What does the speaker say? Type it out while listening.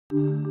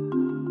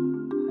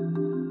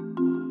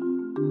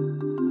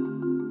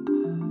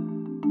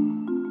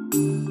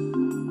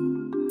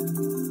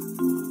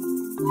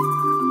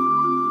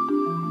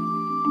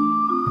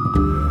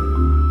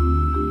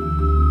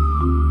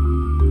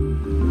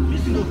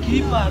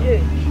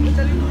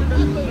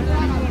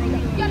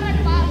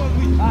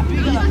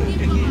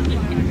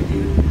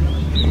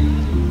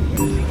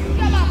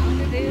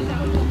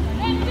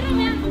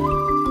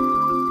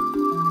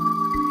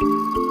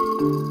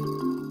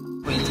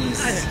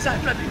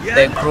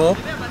The group,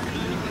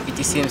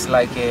 it seems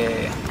like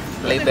a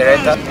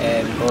liberator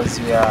because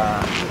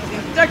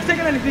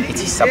it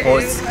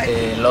supports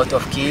a lot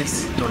of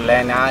kids to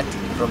learn art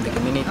from the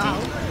community,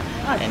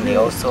 and they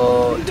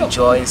also to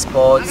join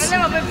sports,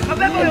 and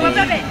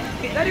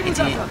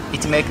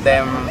it makes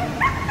them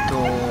to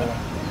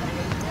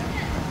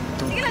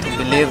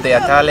believe their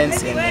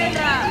talents and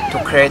to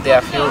create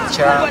their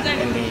future,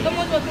 and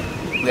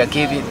we are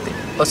giving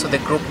also the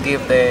group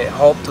give the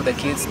hope to the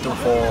kids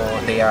for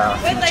their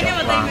future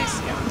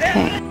plans. Yeah.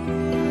 Okay.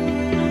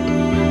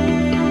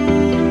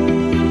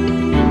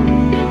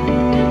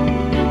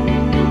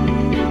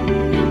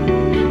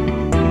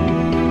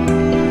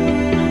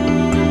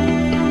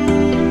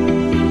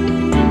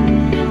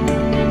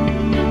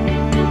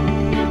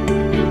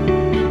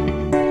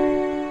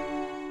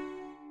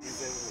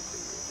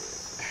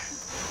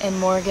 And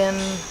Morgan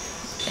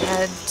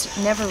had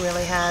never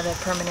really had a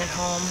permanent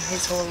home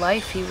his whole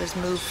life. He was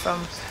moved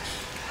from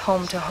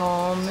home to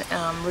home,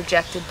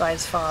 rejected by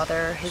his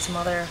father. His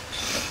mother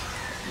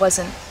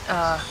wasn't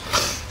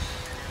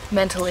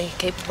mentally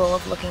capable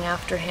of looking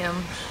after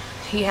him.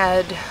 He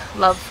had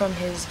love from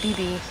his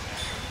bibi,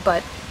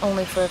 but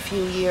only for a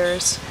few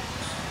years.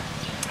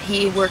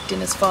 He worked in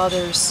his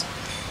father's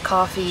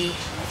coffee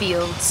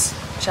fields,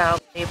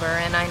 child labor,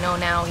 and I know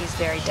now he's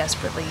very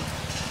desperately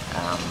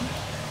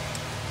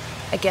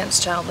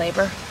against child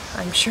labor.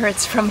 I'm sure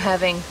it's from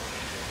having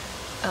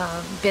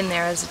been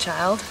there as a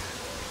child.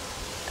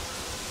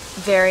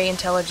 Very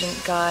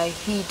intelligent guy.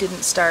 He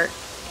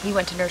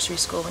went to nursery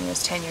school when he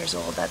was 10 years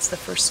old. That's the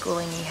first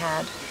schooling he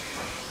had.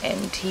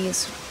 And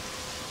he's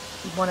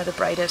one of the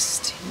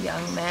brightest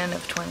young men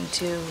of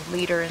 22,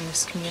 leader in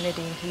this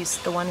community. He's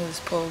the one who's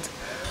pulled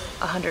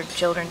 100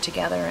 children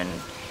together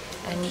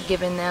and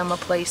given them a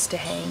place to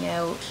hang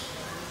out,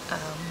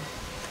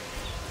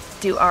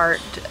 do art,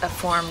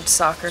 formed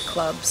soccer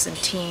clubs and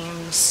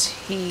teams.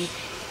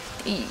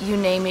 You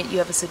name it, you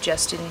have a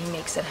suggestion, and he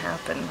makes it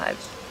happen.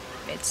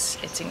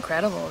 It's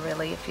incredible,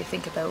 really, if you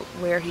think about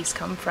where he's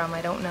come from.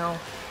 I don't know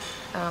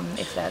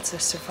if that's a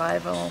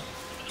survival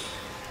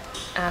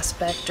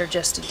aspect or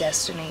just a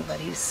destiny,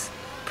 but he's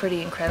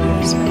pretty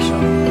incredibly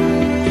special.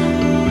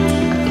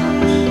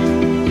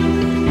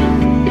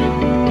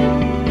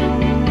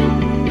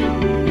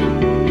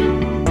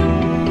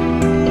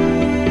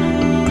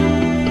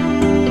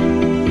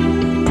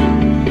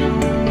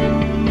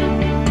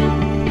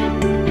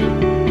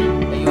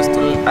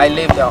 I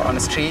lived on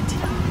the street,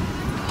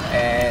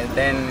 and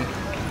then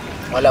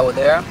while I was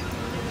there,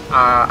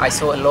 I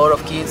saw a lot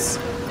of kids,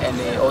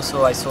 and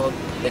also I saw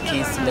the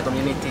kids in the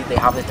community. They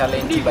have the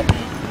talent, but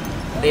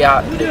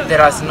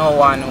there is no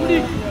one who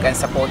can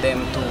support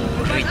them to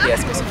reach their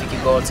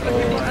specific goals or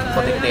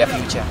for their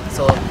future.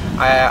 So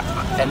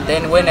and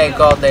then when I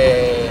got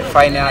the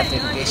fine art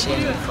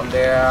education from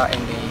there,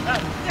 and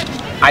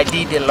I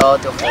did a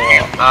lot of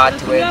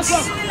artworks.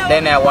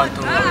 Then I want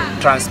to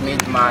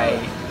transmit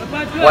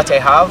what I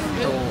have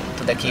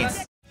to the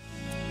kids.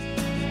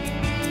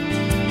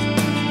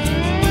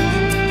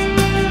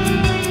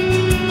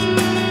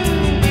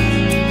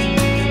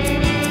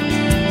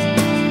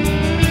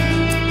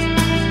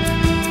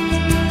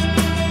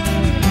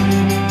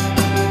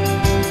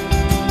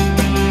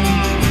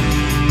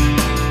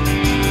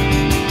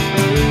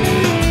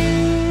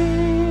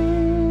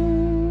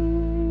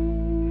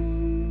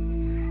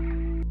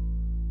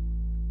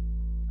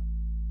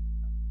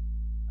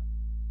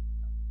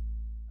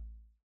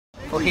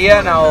 For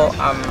here now,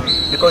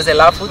 because I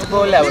love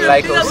football, I would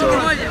like also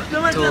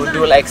to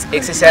do like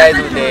exercise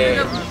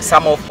with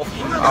some of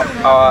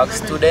our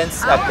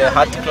students at the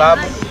Art Club.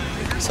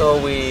 So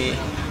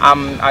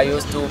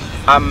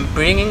I'm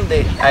bringing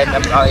I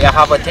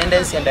have a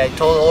tendency, and I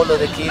told all of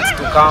the kids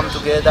to come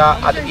together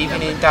at the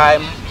evening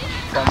time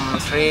from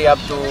 3 up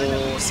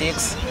to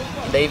 6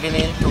 in the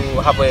evening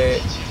to have a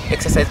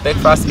exercise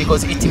breakfast,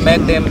 because it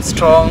makes them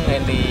strong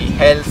and the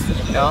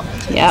health, you know.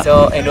 Yeah.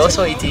 So, and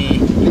also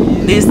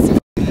this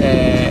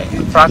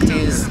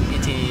practice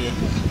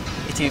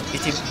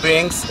it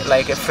brings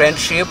like a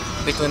friendship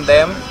between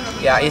them.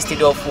 Yeah,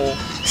 instead of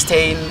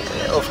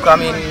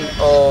coming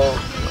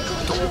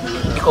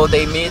because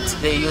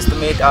they used to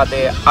meet at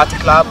the art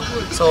club.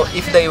 So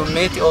if they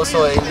meet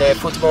also in the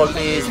football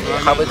pitch, they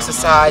have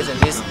exercise,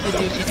 and it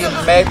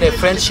will make the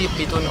friendship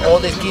between all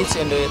the kids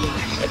and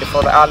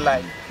for the art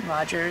life.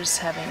 Rogers,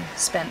 having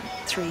spent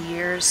 3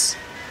 years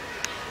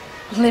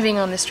living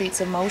on the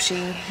streets of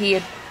Moshi, he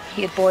had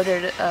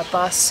boarded a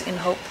bus in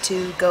hope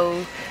to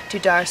go to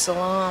Dar es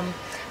Salaam,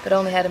 but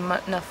only had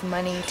enough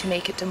money to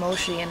make it to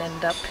Moshi, and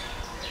ended up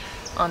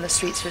on the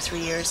streets for 3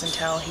 years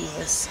until he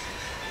was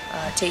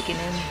taken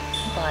in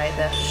by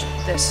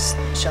this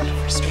shelter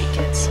for street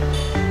kids.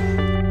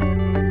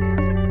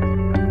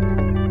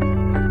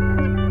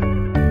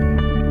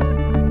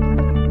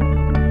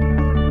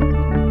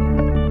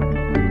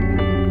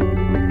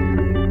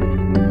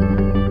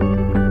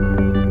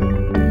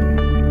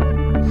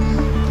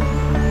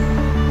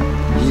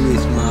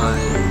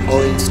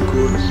 Old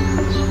school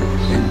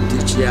and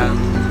teach young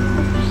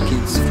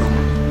kids from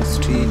the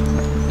street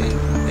and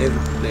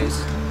every place,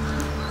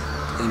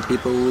 and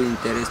people who are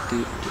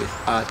interested with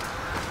art.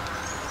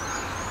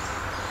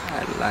 I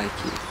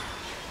like it.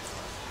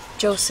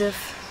 Joseph,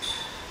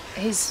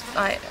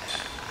 I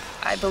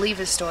believe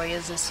his story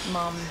is his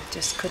mom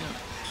just couldn't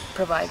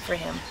provide for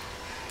him,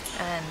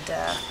 and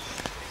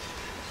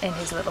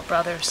his little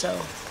brother,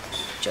 so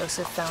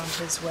Joseph found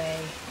his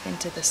way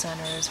into the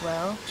center as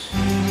well.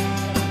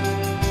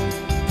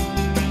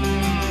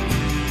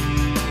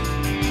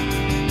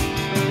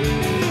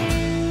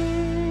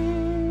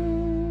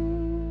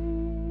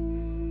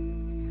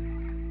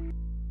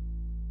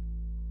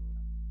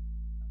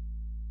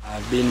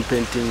 I've been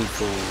painting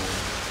for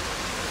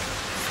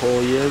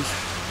 4 years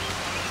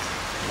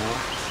now,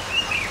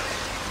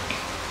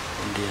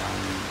 and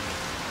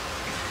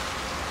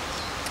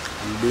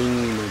I'm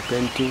doing my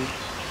painting.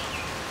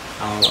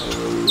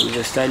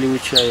 The style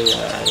which I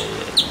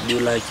do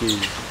like is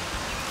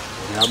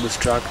the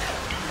abstract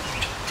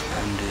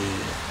and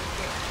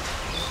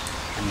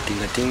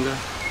tinga.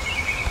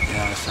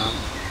 There are some,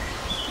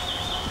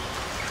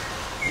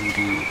 and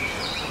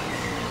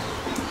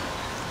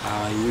I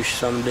wish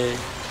someday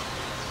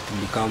to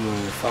become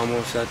a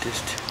famous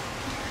artist.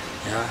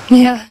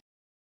 Yeah.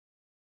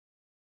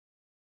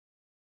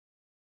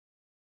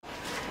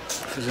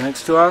 For the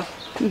next tour,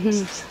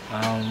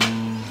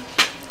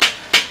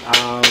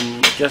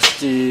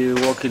 just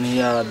working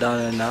here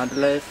down in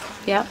Adelaide.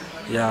 Yeah.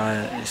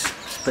 Yeah,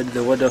 spread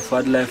the word of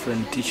Adelaide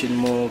and teaching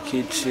more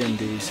kids and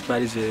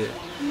spread the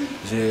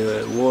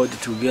word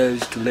to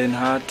girls to learn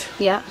art.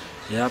 Yeah.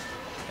 Yep.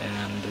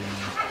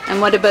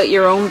 And what about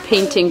your own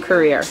painting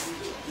career?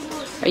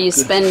 Are you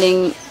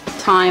spending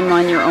time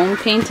on your own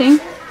painting?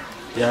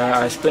 Yeah,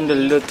 I spend a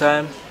little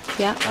time.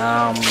 Yeah.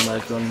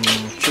 Like on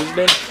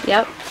Tuesday.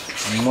 Yep.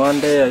 On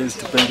Monday I used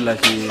to paint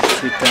like 3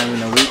 times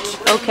in a week.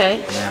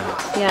 Okay. Yeah.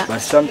 Yeah. But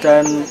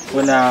sometimes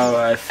when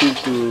I feel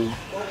to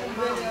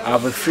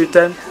have a free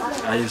time,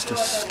 I used to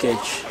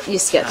sketch. You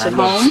sketch I at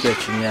love home?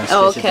 sketching, yeah.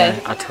 Oh, sketching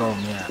okay. At home,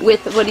 yeah.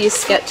 With what do you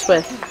sketch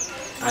with?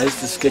 I used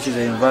to sketch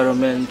the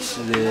environment,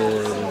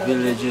 the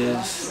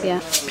villages, Yeah.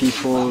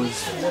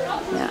 peoples,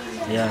 Yeah.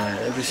 yeah,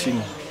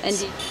 everything.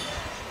 And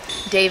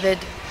David,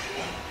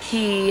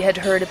 he had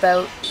heard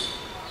about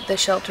the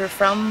shelter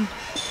from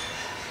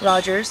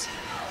Rogers,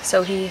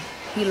 so he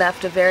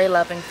left a very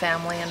loving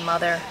family and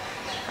mother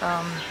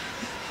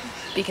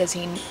because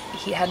he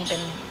hadn't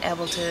been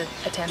able to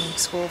attend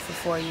school for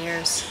 4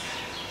 years,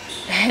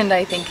 and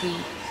I think he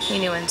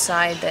knew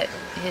inside that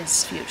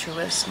his future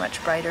was much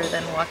brighter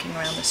than walking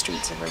around the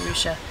streets of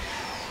Arusha.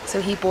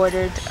 So he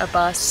boarded a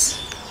bus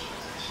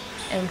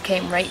and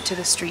came right to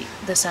the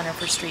Center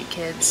for Street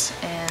Kids,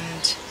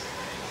 and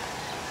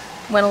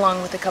went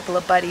along with a couple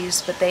of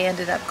buddies, but they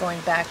ended up going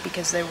back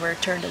because they were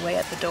turned away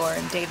at the door,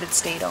 and David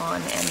stayed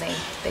on, and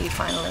they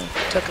finally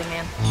took him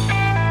in.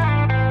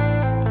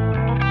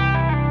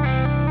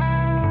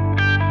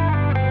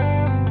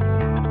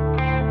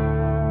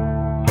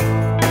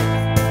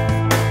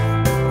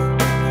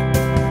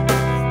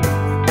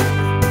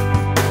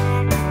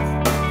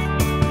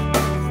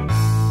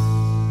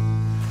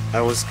 I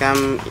was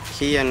come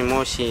here in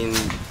Moshi in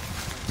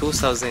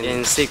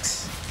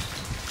 2006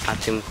 at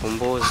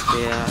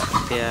Mkombozi.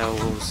 There I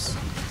was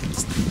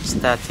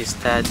started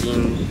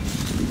studying,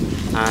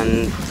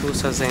 and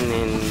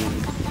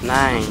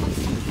 2009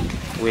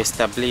 we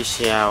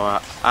established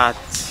our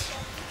arts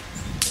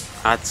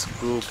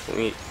group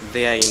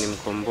there in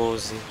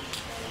Mkombozi.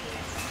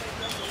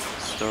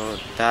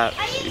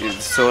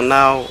 So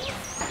now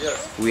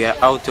we are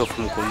out of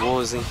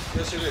Mkombozi.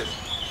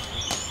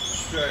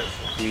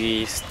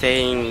 We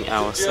staying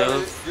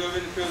ourselves,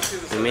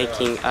 we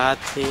making art,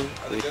 we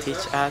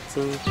teach art.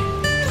 I'm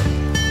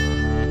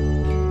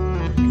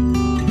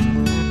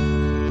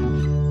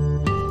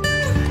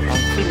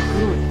feeling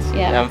good.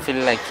 Yeah. I'm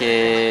feeling like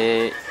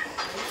a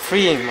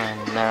free man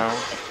now.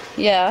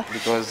 Yeah.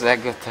 Because I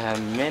got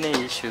many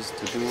issues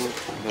to do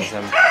because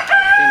I'm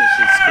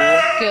finishing school.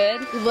 Good.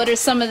 What are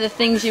some of the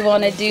things you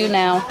want to do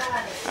now?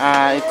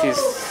 It is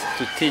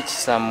to teach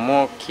some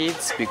more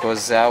kids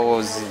because I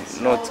was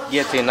not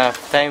getting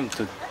enough time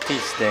to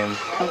teach them.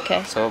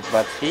 Okay. So,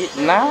 but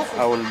now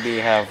I will be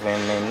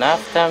having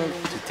enough time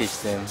to teach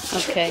them.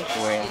 Okay.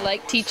 When, You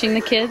like teaching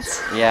the kids?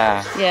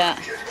 yeah, Yeah.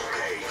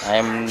 I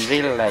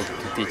really like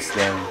to teach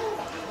them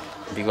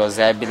because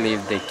I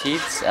believe the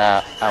kids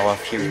are our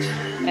future.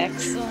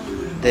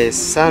 Excellent. The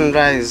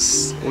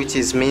sunrise, which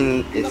is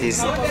mean it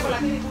is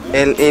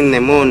in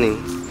the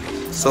morning,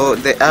 so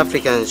the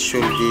Africans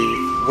should be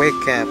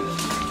wake up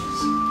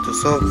to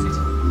solve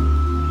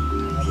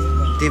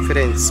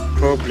different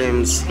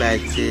problems like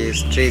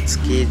street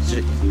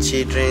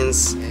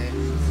children's,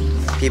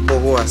 people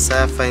who are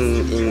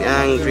suffering in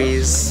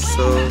hungry.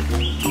 So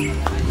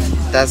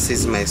that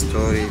is my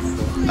story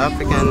for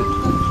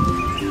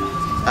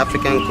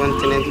African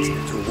continent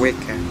to work.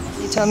 Can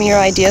you tell me your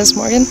ideas,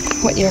 Morgan?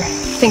 What you're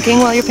thinking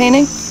while you're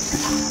painting?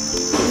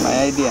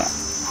 My idea,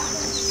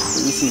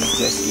 this is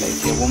just like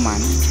a woman,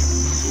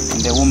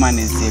 and the woman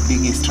is the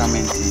big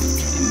instrument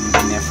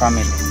in a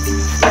family.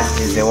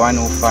 She's the one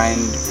who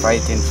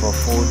fighting for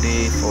food,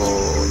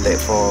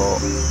 for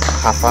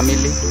her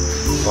family,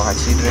 for her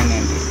children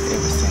and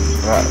everything,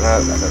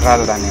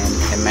 rather than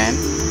a man.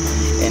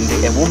 And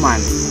a woman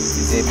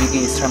is a big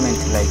instrument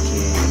like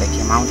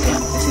a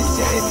mountain. This is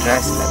a dry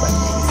slab, but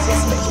it's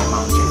just like a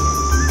mountain.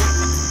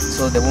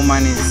 So the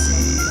woman is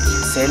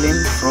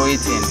selling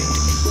fruit and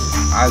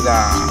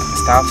other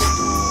stuffs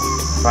to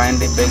find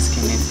the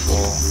basic need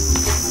for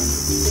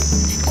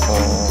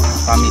her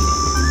family.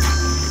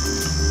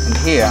 And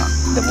here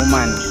the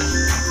woman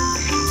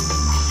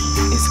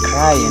is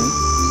crying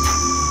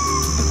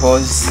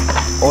because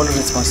all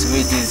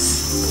responsibilities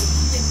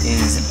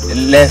is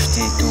left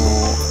to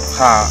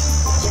her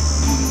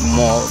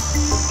more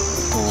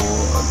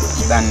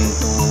than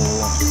to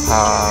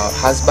her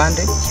husband.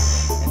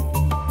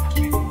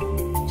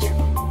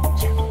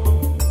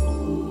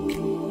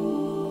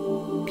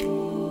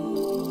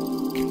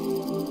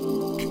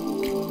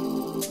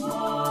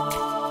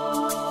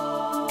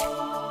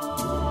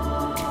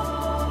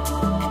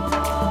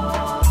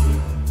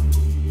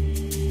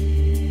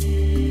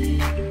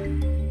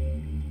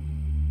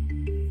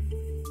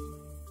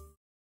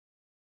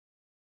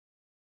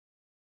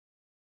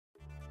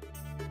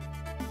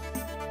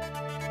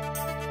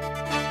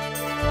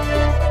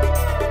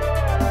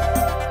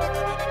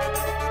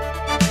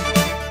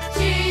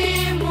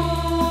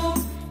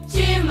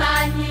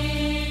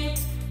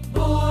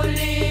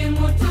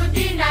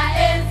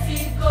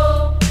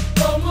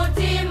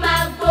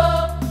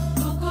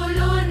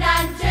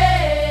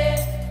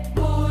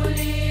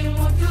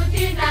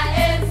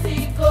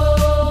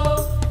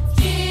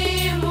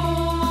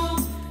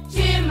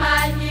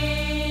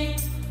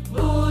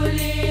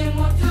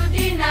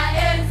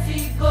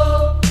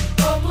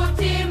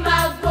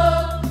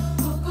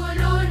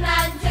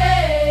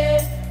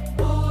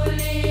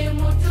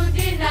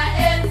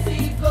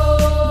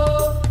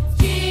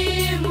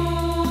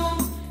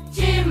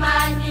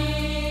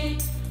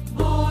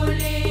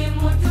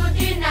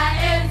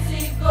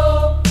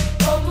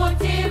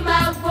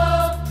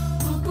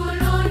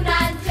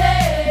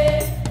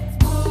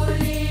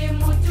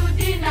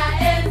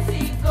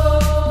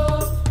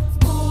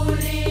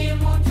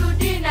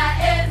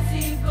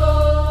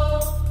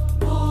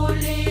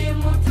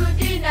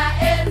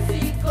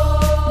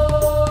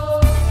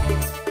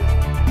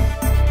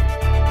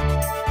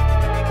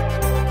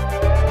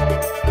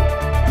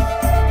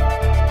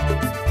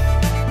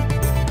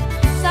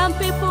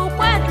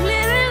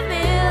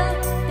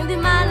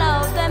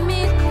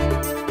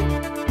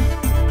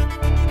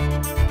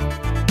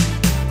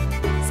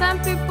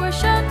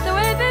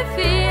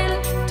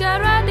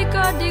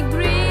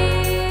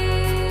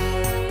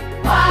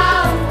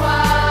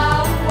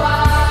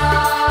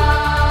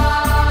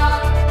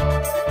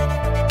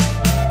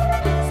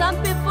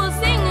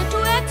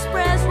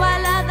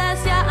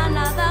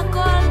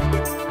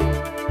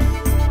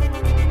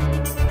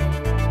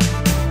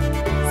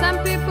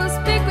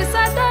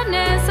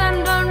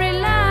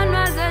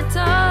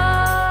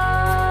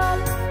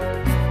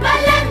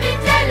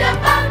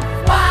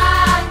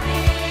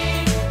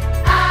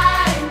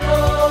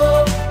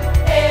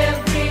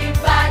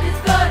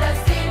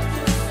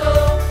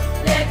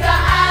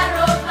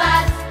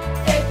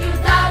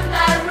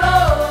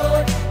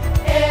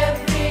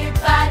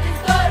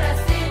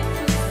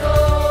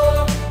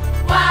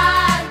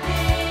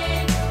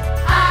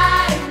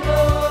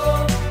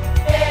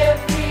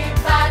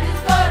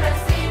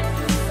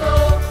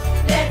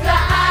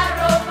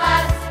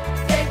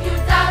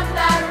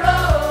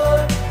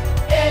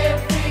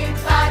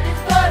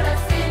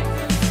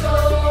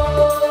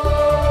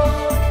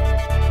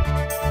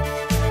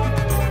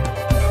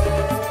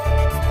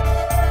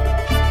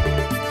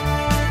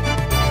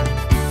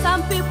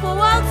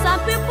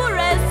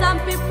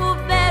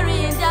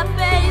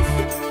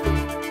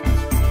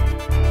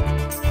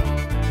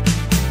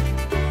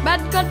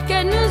 But God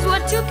can use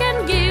what you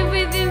can give.